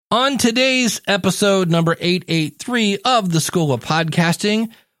On today's episode number 883 of the School of Podcasting,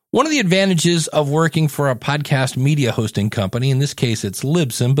 one of the advantages of working for a podcast media hosting company, in this case it's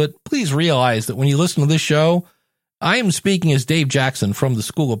Libsyn, but please realize that when you listen to this show, I am speaking as Dave Jackson from the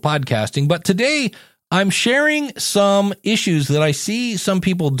School of Podcasting, but today I'm sharing some issues that I see some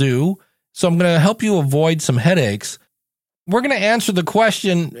people do, so I'm going to help you avoid some headaches. We're going to answer the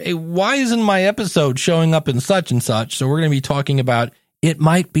question, hey, why isn't my episode showing up in such and such? So we're going to be talking about it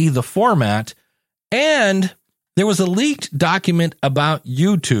might be the format. And there was a leaked document about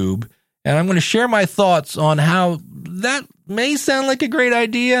YouTube, and I'm going to share my thoughts on how that may sound like a great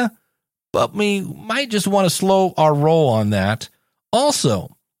idea, but we might just want to slow our roll on that.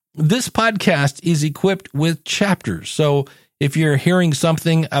 Also, this podcast is equipped with chapters. So if you're hearing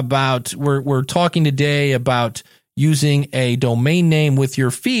something about, we're talking today about using a domain name with your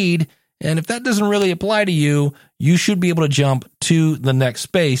feed, and if that doesn't really apply to you, you should be able to jump to the next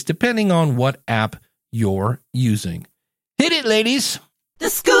space, depending on what app you're using. Hit it, ladies.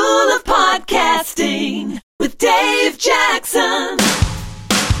 The School of Podcasting with Dave Jackson.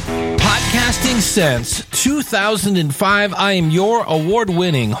 Podcasting since 2005. I am your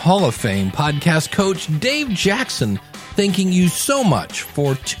award-winning Hall of Fame podcast coach, Dave Jackson, thanking you so much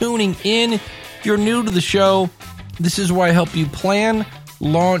for tuning in. If you're new to the show, this is where I help you plan,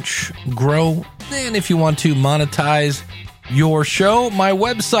 launch, grow, and if you want to monetize your show, my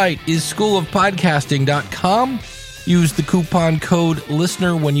website is schoolofpodcasting.com. Use the coupon code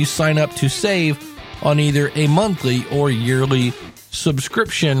LISTENER when you sign up to save on either a monthly or yearly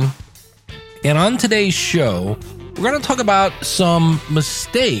subscription. And on today's show, we're going to talk about some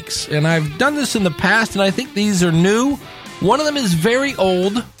mistakes. And I've done this in the past, and I think these are new. One of them is very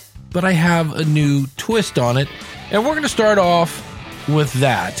old, but I have a new twist on it. And we're going to start off with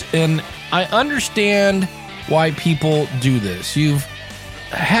that. And I understand why people do this. You've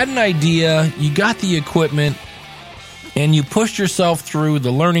had an idea, you got the equipment, and you pushed yourself through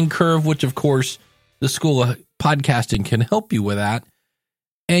the learning curve, which of course the School of Podcasting can help you with that.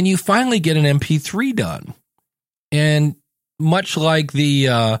 And you finally get an MP3 done. And much like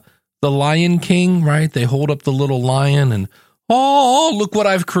the Lion King, right? They hold up the little lion and, oh, look what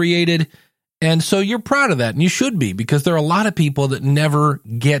I've created. And so you're proud of that, and you should be, because there are a lot of people that never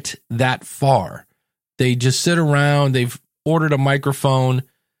get that far. They just sit around, they've ordered a microphone,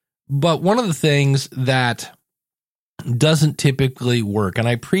 but one of the things that doesn't typically work, and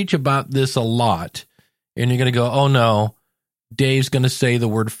I preach about this a lot, and you're going to go, oh no, Dave's going to say the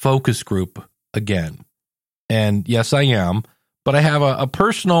word focus group again. And yes, I am, but I have a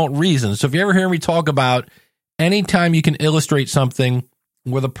personal reason. So if you ever hear me talk about anytime you can illustrate something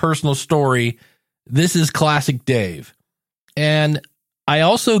with a personal story, this is classic Dave. And I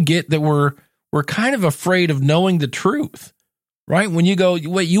also get that we're kind of afraid of knowing the truth, right? When you go,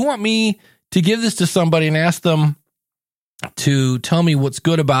 wait, you want me to give this to somebody and ask them to tell me what's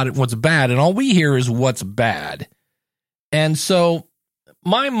good about it, what's bad, and all we hear is what's bad. And so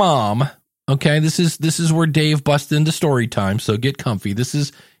my mom, okay, this is where Dave busts into story time, so get comfy.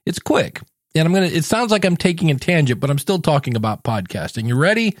 It's quick. And it sounds like I'm taking a tangent, but I'm still talking about podcasting. You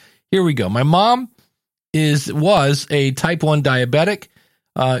ready? Here we go. My mom was a type 1 diabetic.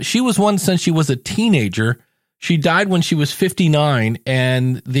 She was one since she was a teenager. She died when she was 59,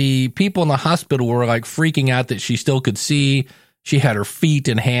 and the people in the hospital were like freaking out that she still could see. She had her feet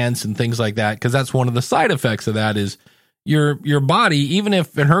and hands and things like that, because that's one of the side effects of that is your body, even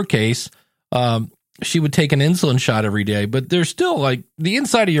if in her case, she would take an insulin shot every day, but there's still like the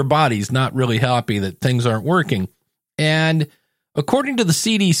inside of your body's not really happy that things aren't working. And according to the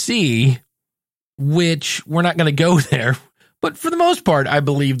CDC, which we're not going to go there, but for the most part, I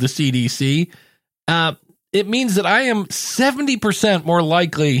believe the CDC, it means that I am 70% more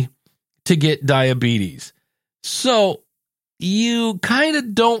likely to get diabetes. So you kind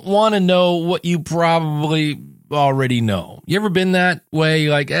of don't want to know what you probably already know. You ever been that way?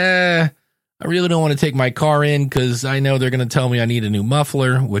 You're like, I really don't want to take my car in because I know they're going to tell me I need a new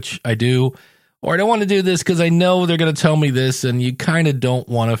muffler, which I do. Or I don't want to do this because I know they're going to tell me this, and you kind of don't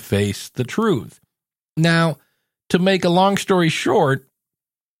want to face the truth. Now, to make a long story short,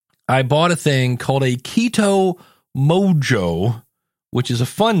 I bought a thing called a Keto Mojo, which is a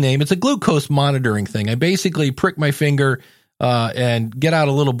fun name. It's a glucose monitoring thing. I basically prick my finger and get out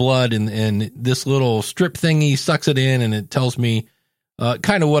a little blood, and this little strip thingy sucks it in, and it tells me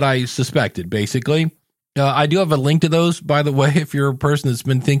kind of what I suspected, basically. I do have a link to those, by the way, if you're a person that's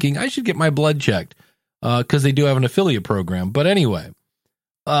been thinking, I should get my blood checked, because they do have an affiliate program. But anyway,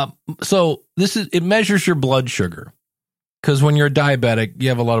 so it measures your blood sugar, because when you're a diabetic, you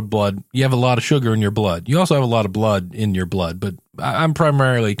have a lot of blood. You have a lot of sugar in your blood. You also have a lot of blood in your blood, but I'm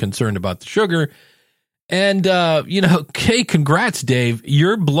primarily concerned about the sugar. And, hey, congrats, Dave.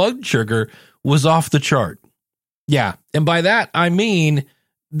 Your blood sugar was off the chart. Yeah. And by that, I mean,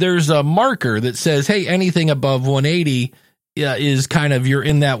 there's a marker that says, hey, anything above 180 is kind of, you're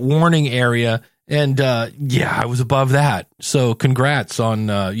in that warning area. And, I was above that. So congrats on,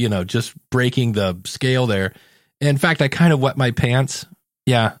 just breaking the scale there. In fact, I kind of wet my pants.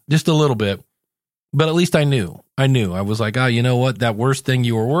 Yeah, just a little bit. But at least I knew. I was like, oh, you know what? That worst thing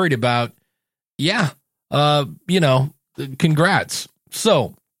you were worried about. Yeah. Congrats.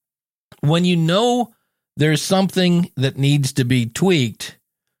 So when you know there's something that needs to be tweaked,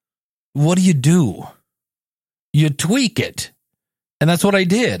 what do? You tweak it. And that's what I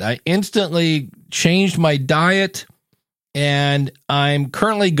did. I instantly changed my diet, and I'm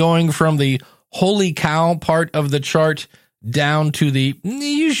currently going from the holy cow part of the chart down to the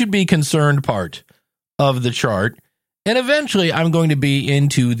you should be concerned part of the chart. And eventually I'm going to be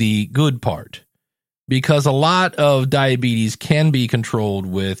into the good part, because a lot of diabetes can be controlled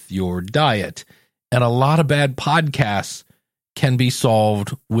with your diet, and a lot of bad podcasts can be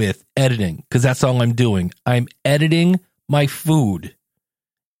solved with editing, because that's all I'm doing. I'm editing my food,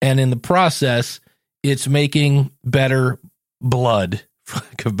 and in the process, it's making better blood, for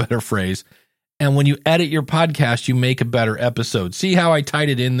lack of a better phrase. And when you edit your podcast, you make a better episode. See how I tied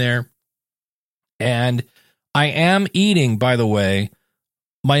it in there? And I am eating, by the way,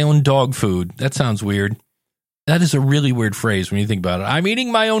 my own dog food. That sounds weird. That is a really weird phrase when you think about it. I'm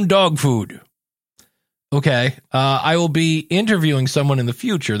eating my own dog food. Okay. I will be interviewing someone in the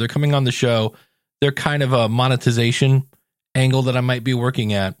future. They're coming on the show. They're kind of a monetization angle that I might be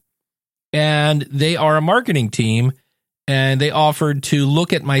working at. And they are a marketing team, and they offered to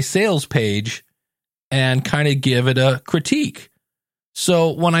look at my sales page and kind of give it a critique.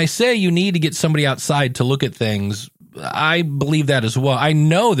 So when I say you need to get somebody outside to look at things, I believe that as well. I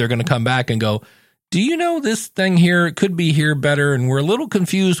know they're going to come back and go, do you know this thing here? It could be here better, and we're a little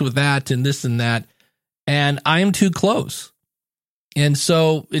confused with that and this and that. And I'm too close. And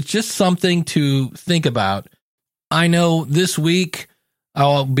so it's just something to think about. I know this week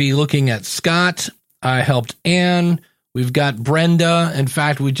I'll be looking at Scott. I helped Ann. We've got Brenda. In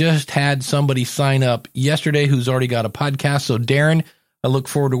fact, we just had somebody sign up yesterday who's already got a podcast. So Darren, I look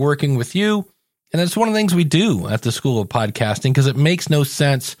forward to working with you. And that's one of the things we do at the School of Podcasting, because it makes no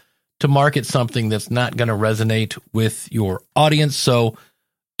sense to market something that's not going to resonate with your audience. So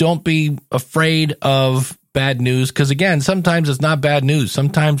don't be afraid of bad news, because again, sometimes it's not bad news.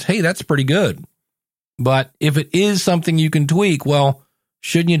 Sometimes, hey, that's pretty good. But if it is something you can tweak, well,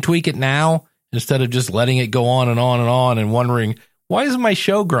 shouldn't you tweak it now instead of just letting it go on and on and on and wondering, why isn't my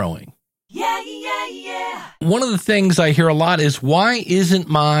show growing? Yeah. One of the things I hear a lot is, why isn't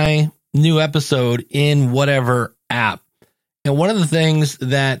my new episode in whatever app? And one of the things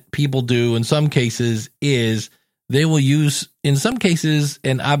that people do in some cases is they will use, in some cases,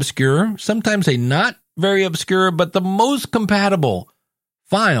 an obscure, sometimes a not very obscure, but the most compatible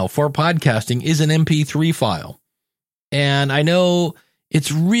file for podcasting is an MP3 file. And I know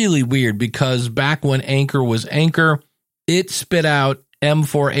it's really weird, because back when Anchor was Anchor, it spit out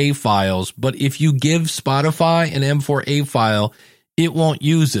M4A files. But if you give Spotify an M4A file, it won't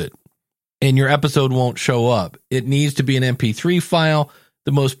use it, and your episode won't show up. It needs to be an MP3 file.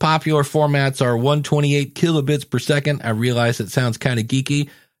 The most popular formats are 128 kilobits per second. I realize it sounds kind of geeky.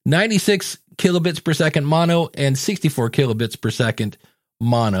 96 kilobits per second mono and 64 kilobits per second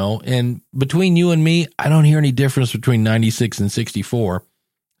mono. And between you and me, I don't hear any difference between 96 and 64.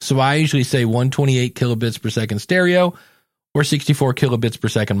 So I usually say 128 kilobits per second stereo or 64 kilobits per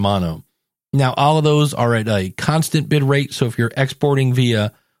second mono. Now, all of those are at a constant bit rate. So if you're exporting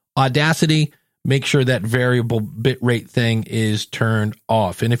via Audacity, make sure that variable bit rate thing is turned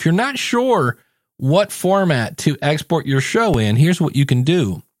off. And if you're not sure what format to export your show in, here's what you can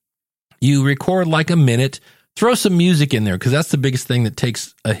do. You record like a minute, throw some music in there, because that's the biggest thing that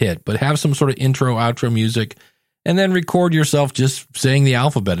takes a hit, but have some sort of intro, outro music, and then record yourself just saying the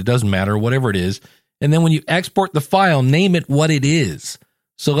alphabet. It doesn't matter, whatever it is. And then when you export the file, name it what it is.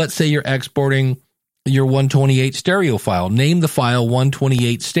 So let's say you're exporting your 128 stereo file. Name the file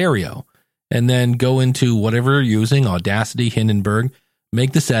 128 stereo, and then go into whatever you're using, Audacity, Hindenburg,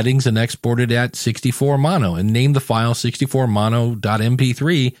 make the settings and export it at 64 mono, and name the file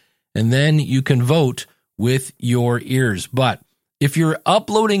 64mono.mp3, and then you can vote with your ears. But if you're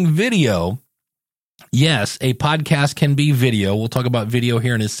uploading video, yes, a podcast can be video. We'll talk about video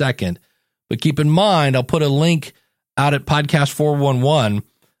here in a second. But keep in mind, I'll put a link out at Podcast 411.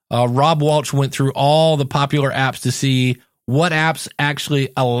 Rob Walsh went through all the popular apps to see what apps actually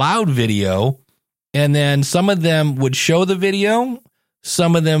allowed video And then some of them would show the video,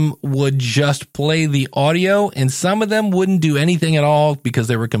 some of them would just play the audio, and some of them wouldn't do anything at all because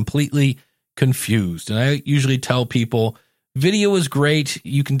they were completely confused. And I usually tell people, video is great.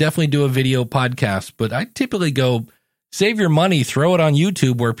 You can definitely do a video podcast, but I typically go, save your money, throw it on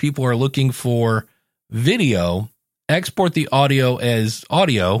YouTube where people are looking for video, export the audio as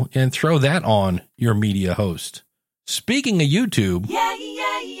audio, and throw that on your media host. Speaking of YouTube,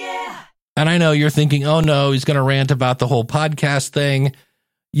 and I know you're thinking, oh no, he's going to rant about the whole podcast thing.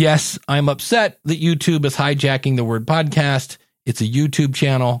 Yes, I'm upset that YouTube is hijacking the word podcast. It's a YouTube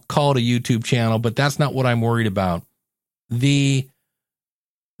channel, call it a YouTube channel, but that's not what I'm worried about. There's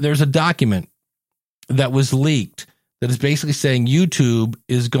a document that was leaked that is basically saying YouTube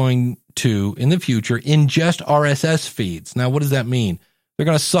is going to, in the future, ingest RSS feeds. Now, what does that mean? They're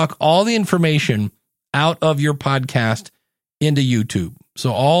going to suck all the information out of your podcast into YouTube.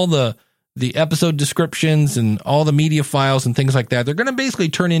 So all the episode descriptions and all the media files and things like that, they're going to basically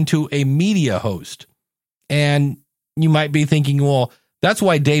turn into a media host. And you might be thinking, well, that's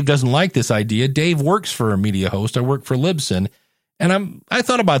why Dave doesn't like this idea. Dave works for a media host. I work for Libsyn. And I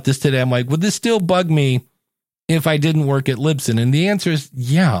thought about this today. I'm like, would this still bug me if I didn't work at Libsyn? And the answer is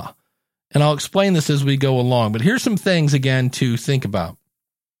yeah. And I'll explain this as we go along. But here's some things, again, to think about.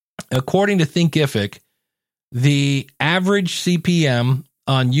 According to Thinkific, the average CPM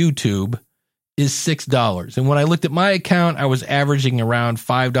on YouTube is $6. And when I looked at my account, I was averaging around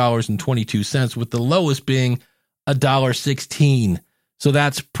 $5.22, with the lowest being $1.16. So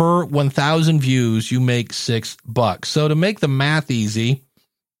that's per 1,000 views, you make $6. So to make the math easy,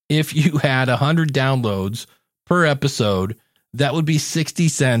 if you had 100 downloads per episode, that would be 60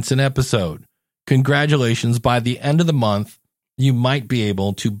 cents an episode. Congratulations. By the end of the month, you might be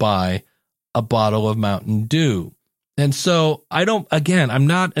able to buy a bottle of Mountain Dew. And so I'm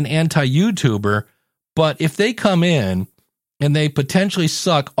not an anti-YouTuber, but if they come in and they potentially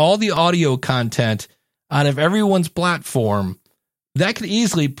suck all the audio content out of everyone's platform, that could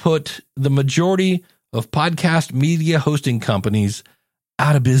easily put the majority of podcast media hosting companies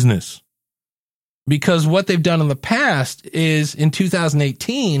out of business. Because what they've done in the past is, in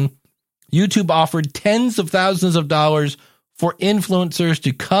 2018, YouTube offered tens of thousands of dollars for influencers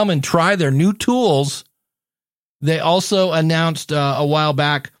to come and try their new tools. They also announced a while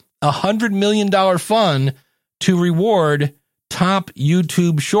back a $100 million fund to reward top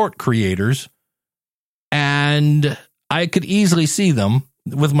YouTube short creators. And I could easily see them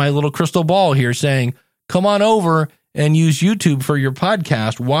with my little crystal ball here saying, come on over and use YouTube for your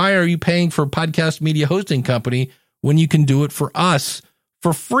podcast. Why are you paying for a podcast media hosting company when you can do it for us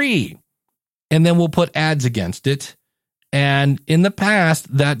for free? And then we'll put ads against it. And in the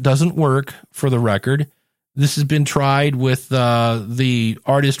past, that doesn't work, for the record. This has been tried with the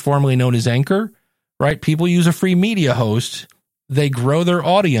artist formerly known as Anchor, right? People use a free media host. They grow their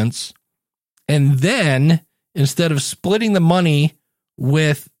audience. And then, instead of splitting the money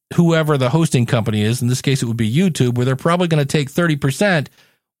with whoever the hosting company is, in this case, it would be YouTube, where they're probably going to take 30%.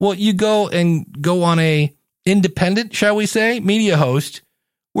 Well, you go on a independent, shall we say, media host,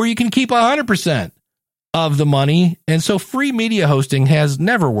 where you can keep 100% of the money. And so free media hosting has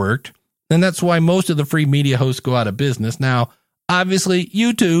never worked. And that's why most of the free media hosts go out of business. Now, obviously,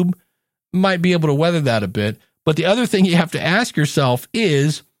 YouTube might be able to weather that a bit. But the other thing you have to ask yourself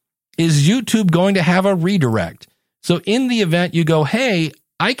is YouTube going to have a redirect? So in the event you go, hey,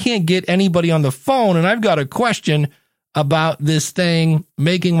 I can't get anybody on the phone and I've got a question about this thing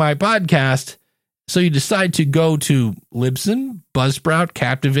making my podcast. So you decide to go to Libsyn, Buzzsprout,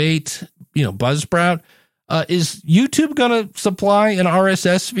 Captivate, Buzzsprout. Is YouTube going to supply an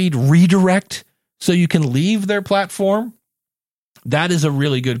RSS feed redirect so you can leave their platform? That is a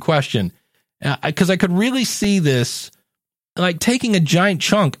really good question. Because I could really see this like taking a giant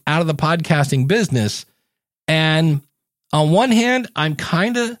chunk out of the podcasting business. And on one hand, I'm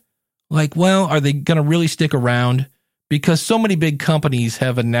kind of like, well, are they going to really stick around? Because so many big companies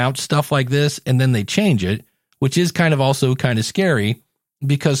have announced stuff like this and then they change it, which is also kind of scary.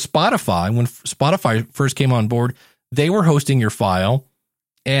 Because Spotify, when Spotify first came on board, they were hosting your file,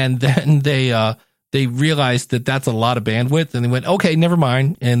 and then they realized that that's a lot of bandwidth, and they went, okay, never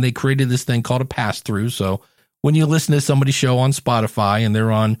mind, and they created this thing called a pass-through. So when you listen to somebody's show on Spotify and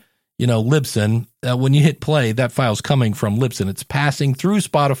they're on, Libsyn, when you hit play, that file's coming from Libsyn. It's passing through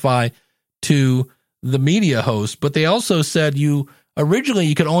Spotify to the media host. But they also said originally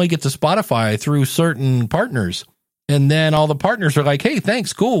you could only get to Spotify through certain partners. And then all the partners are like, hey,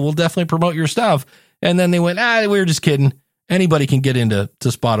 thanks, cool, we'll definitely promote your stuff. And then they went, we were just kidding. Anybody can get into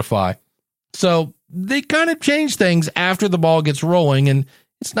Spotify. So they kind of change things after the ball gets rolling. And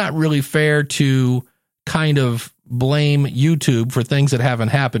it's not really fair to kind of blame YouTube for things that haven't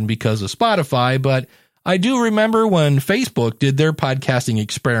happened because of Spotify. But I do remember when Facebook did their podcasting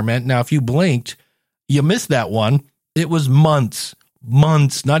experiment. Now, if you blinked, you missed that one. It was months,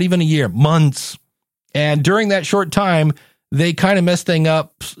 not even a year, months. And during that short time, they kind of messed things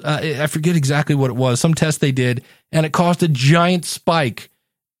up. I forget exactly what it was, some test they did, and it caused a giant spike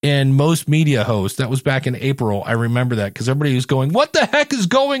in most media hosts. That was back in April. I remember that because everybody was going, what the heck is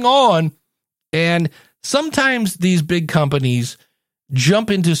going on? And sometimes these big companies jump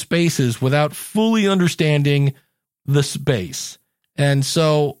into spaces without fully understanding the space. And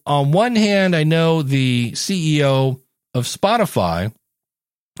so on one hand, I know the CEO of Spotify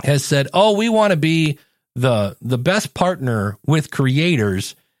has said, oh, we want to be the best partner with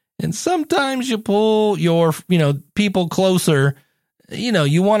creators. And sometimes you pull your, people closer.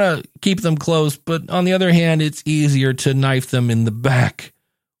 You want to keep them close, but on the other hand, it's easier to knife them in the back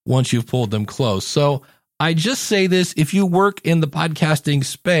once you've pulled them close. So I just say this, if you work in the podcasting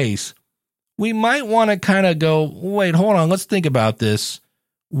space, we might want to kind of go, wait, hold on, let's think about this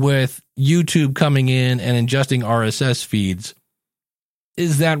with YouTube coming in and ingesting RSS feeds.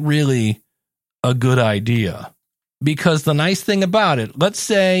 Is that really a good idea? Because the nice thing about it, let's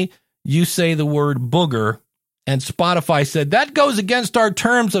say you say the word booger and Spotify said, that goes against our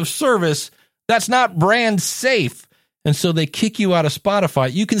terms of service. That's not brand safe. And so they kick you out of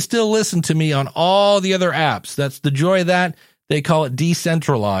Spotify. You can still listen to me on all the other apps. That's the joy of that. They call it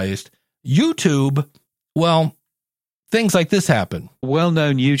decentralized. YouTube, well, things like this happen.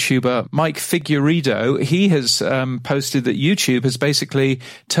 Well-known YouTuber Mike Figueredo, he has posted that YouTube has basically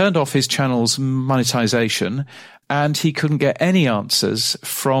turned off his channel's monetization, and he couldn't get any answers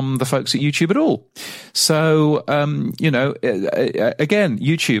from the folks at YouTube at all. So, again,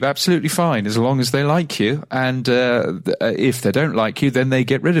 YouTube, absolutely fine as long as they like you. And if they don't like you, then they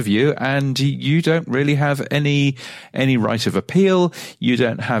get rid of you. And you don't really have any right of appeal. You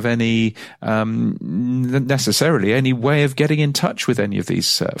don't have any necessarily any way of getting in touch with any of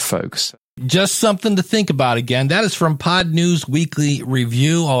these folks. Just something to think about. Again, that is from Pod News Weekly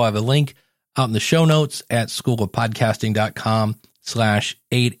Review. I'll have a link out in the show notes at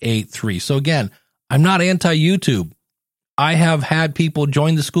schoolofpodcasting.com/883. So again, I'm not anti-YouTube. I have had people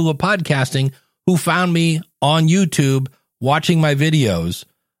join the School of Podcasting who found me on YouTube watching my videos.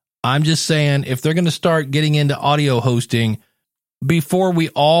 I'm just saying, if they're going to start getting into audio hosting, before we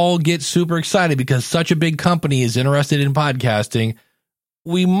all get super excited because such a big company is interested in podcasting,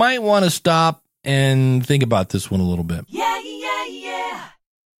 we might want to stop and think about this one a little bit.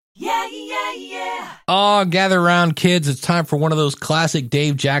 Oh, gather around, kids. It's time for one of those classic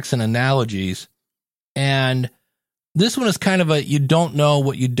Dave Jackson analogies. And this one is kind of a you don't know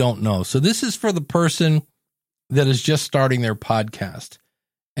what you don't know. So this is for the person that is just starting their podcast.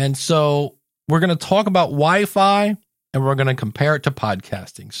 And so we're going to talk about Wi-Fi and we're going to compare it to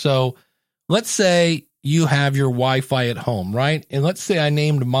podcasting. So let's say you have your Wi-Fi at home, right? And let's say I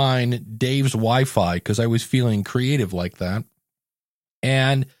named mine Dave's Wi-Fi because I was feeling creative like that.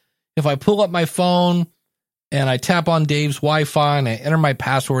 And if I pull up my phone and I tap on Dave's Wi-Fi and I enter my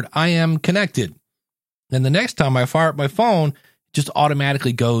password, I am connected. And the next time I fire up my phone, it just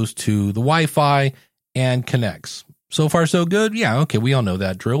automatically goes to the Wi-Fi and connects. So far, so good. Yeah, okay, we all know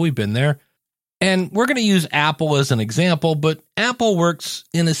that drill. We've been there. And we're going to use Apple as an example, but Apple works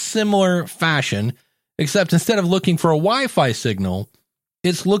in a similar fashion, except instead of looking for a Wi-Fi signal,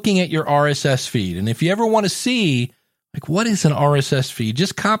 it's looking at your RSS feed. And if you ever want to see, like, what is an RSS feed?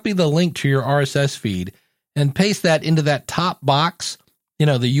 Just copy the link to your RSS feed and paste that into that top box, the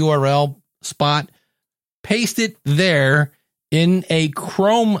URL spot. Paste it there in a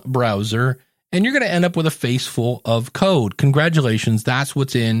Chrome browser, and you're going to end up with a face full of code. Congratulations, that's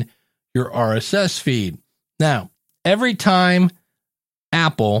what's in your RSS feed. Now, every time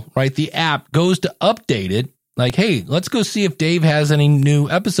Apple, right, the app goes to update it, like, hey, let's go see if Dave has any new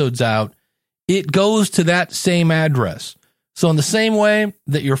episodes out, it goes to that same address. So in the same way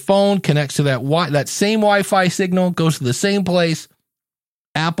that your phone connects to that same Wi-Fi signal, goes to the same place,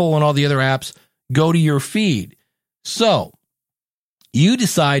 Apple and all the other apps go to your feed. So you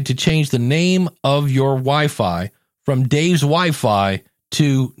decide to change the name of your Wi-Fi from Dave's Wi-Fi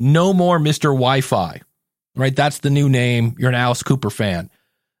to No More Mr. Wi-Fi, right? That's the new name. You're an Alice Cooper fan.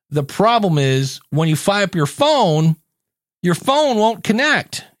 The problem is when you fire up your phone won't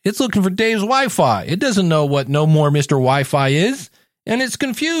connect. It's looking for Dave's Wi-Fi. It doesn't know what No More Mr. Wi-Fi is, and it's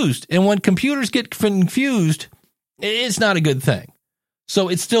confused. And when computers get confused, it's not a good thing. So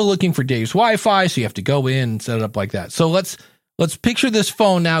it's still looking for Dave's Wi-Fi, so you have to go in and set it up like that. So let's picture this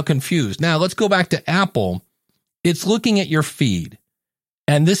phone now confused. Now let's go back to Apple. It's looking at your feed.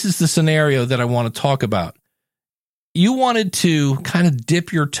 And this is the scenario that I want to talk about. You wanted to kind of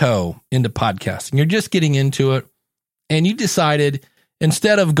dip your toe into podcasting. You're just getting into it. And you decided,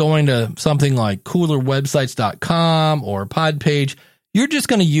 instead of going to something like coolerwebsites.com or Podpage, you're just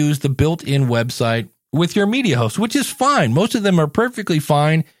going to use the built-in website with your media host, which is fine. Most of them are perfectly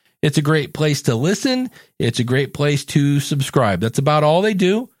fine. It's a great place to listen. It's a great place to subscribe. That's about all they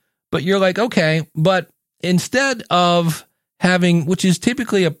do. But you're like, okay, but instead of having, which is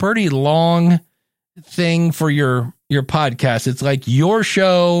typically a pretty long thing for your podcast, it's like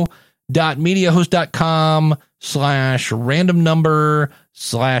yourshow.mediahost.com/random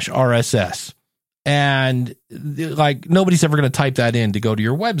number/RSS. And like nobody's ever going to type that in to go to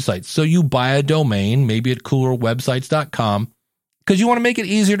your website. So you buy a domain, maybe at coolerwebsites.com, because you want to make it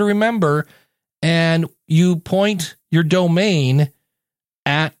easier to remember. And you point your domain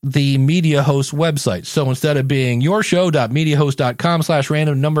at the media host website. So instead of being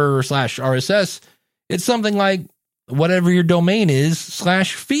yourshow.mediahost.com/random number/RSS, it's something like whatever your domain is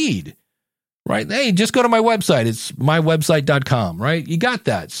 /feed, right? Hey, just go to my website. It's mywebsite.com, right? You got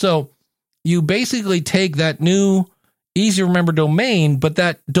that. So you basically take that new easy to remember domain, but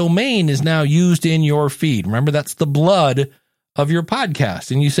that domain is now used in your feed. Remember, that's the blood of your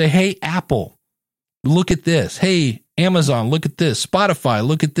podcast. And you say, hey, Apple, look at this. Hey, Amazon, look at this. Spotify,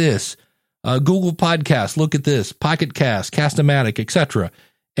 look at this. Google Podcasts, look at this. Pocket Cast, Cast-O-Matic, etc.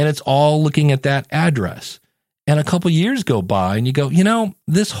 And it's all looking at that address. And a couple years go by and you go,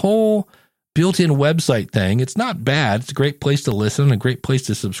 this whole built-in website thing, it's not bad. It's a great place to listen, a great place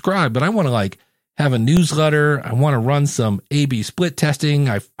to subscribe, but I want to have a newsletter. I want to run some A/B split testing.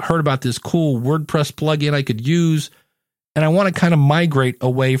 I've heard about this cool WordPress plugin I could use, and I want to kind of migrate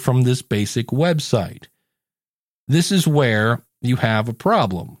away from this basic website. This is where you have a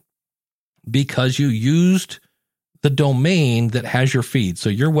problem because you used the domain that has your feed. So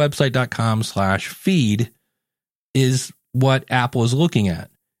your website.com/feed is what Apple is looking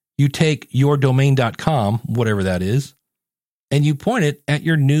at. You take yourdomain.com, whatever that is, and you point it at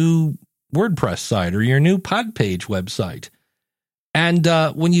your new WordPress site or your new Podpage website. And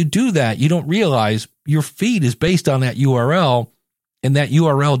when you do that, you don't realize your feed is based on that URL, and that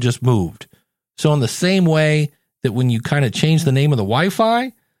URL just moved. So in the same way that when you kind of change the name of the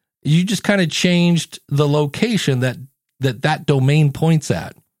Wi-Fi, you just kind of changed the location that domain points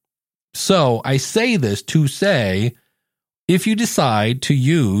at. So I say this to say, if you decide to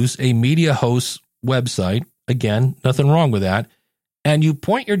use a media host website, again, nothing wrong with that, and you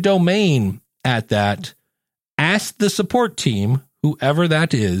point your domain at that, ask the support team, whoever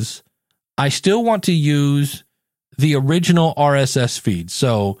that is, I still want to use the original RSS feed.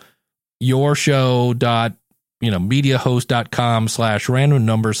 So yourshow.mediahost.com/random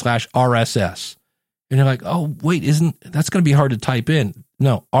number/RSS. And you're like, oh, wait, that's going to be hard to type in.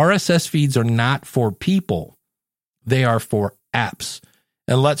 No, RSS feeds are not for people. They are for apps.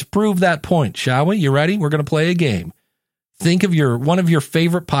 And let's prove that point, shall we? You ready? We're going to play a game. Think of one of your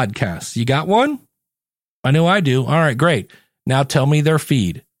favorite podcasts. You got one? I know I do. All right, great. Now tell me their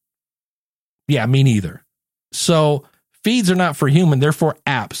feed. Yeah, me neither. So feeds are not for human. They're for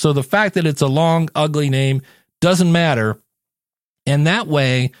apps. So the fact that it's a long, ugly name doesn't matter. And that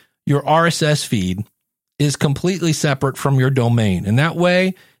way, your RSS feed is completely separate from your domain. And that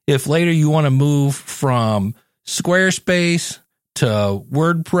way, if later you want to move from Squarespace to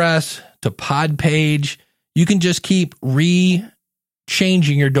WordPress to Podpage, you can just keep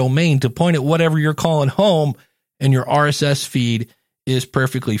changing your domain to point at whatever you're calling home, and your RSS feed is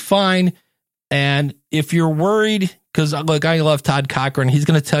perfectly fine. And if you're worried, because I love Todd Cochran, he's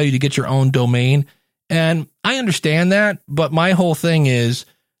going to tell you to get your own domain. And I understand that, but my whole thing is,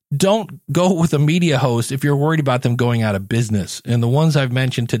 don't go with a media host if you're worried about them going out of business. And the ones I've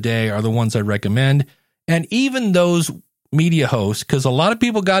mentioned today are the ones I recommend. And even those media hosts, because a lot of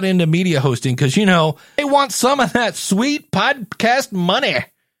people got into media hosting because, they want some of that sweet podcast money.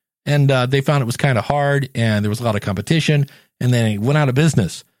 And they found it was kind of hard, and there was a lot of competition, and then it went out of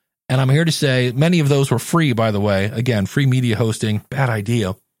business. And I'm here to say many of those were free, by the way. Again, free media hosting, bad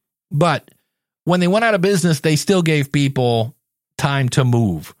idea. But when they went out of business, they still gave people time to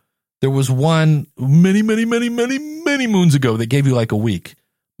move. There was one many moons ago that gave you like a week.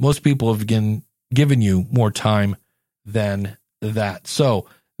 Most people have given you more time than that. So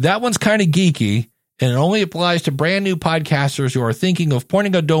that one's kind of geeky, and it only applies to brand new podcasters who are thinking of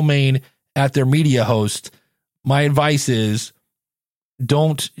pointing a domain at their media host. My advice is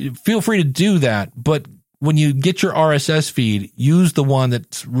feel free to do that, but when you get your RSS feed, use the one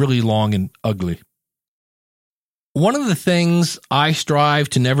that's really long and ugly. One of the things I strive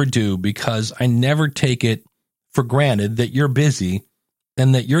to never do, because I never take it for granted that you're busy,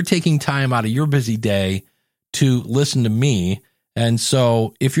 and that you're taking time out of your busy day to listen to me. And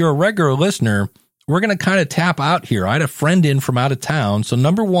so if you're a regular listener, we're going to kind of tap out here. I had a friend in from out of town. So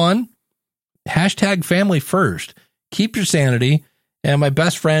number one, hashtag family first. Keep your sanity. And my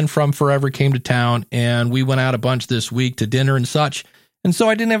best friend from forever came to town, and we went out a bunch this week to dinner and such. And so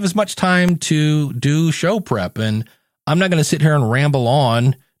I didn't have as much time to do show prep. And I'm not going to sit here and ramble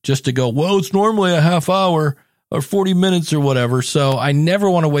on just to go, well, it's normally a half hour or 40 minutes or whatever. So I never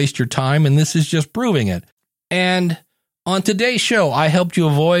want to waste your time. And this is just proving it. And on today's show, I helped you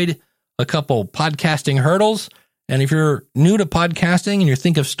avoid a couple podcasting hurdles. And if you're new to podcasting and you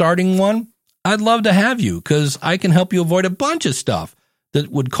think of starting one, I'd love to have you because I can help you avoid a bunch of stuff that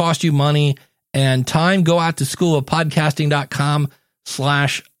would cost you money and time. Go out to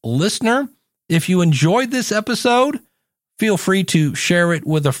schoolofpodcasting.com/listener. If you enjoyed this episode, feel free to share it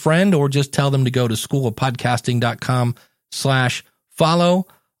with a friend or just tell them to go to schoolofpodcasting.com/follow.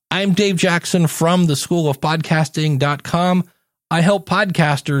 I'm Dave Jackson from the schoolofpodcasting.com. I help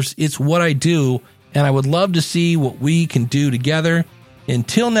podcasters. It's what I do, and I would love to see what we can do together.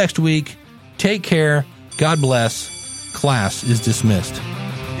 Until next week, take care. God bless. Class is dismissed.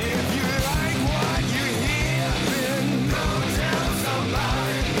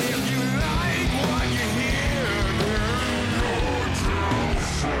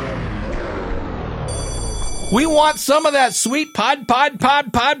 We want some of that sweet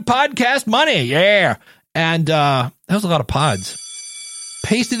podcast money. Yeah. And that was a lot of pods.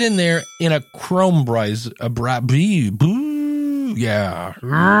 Paste it in there in a Chrome browser. Yeah.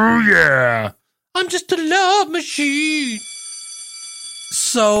 Yeah. I'm just a love machine.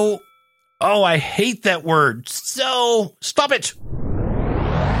 So, I hate that word. So, stop it.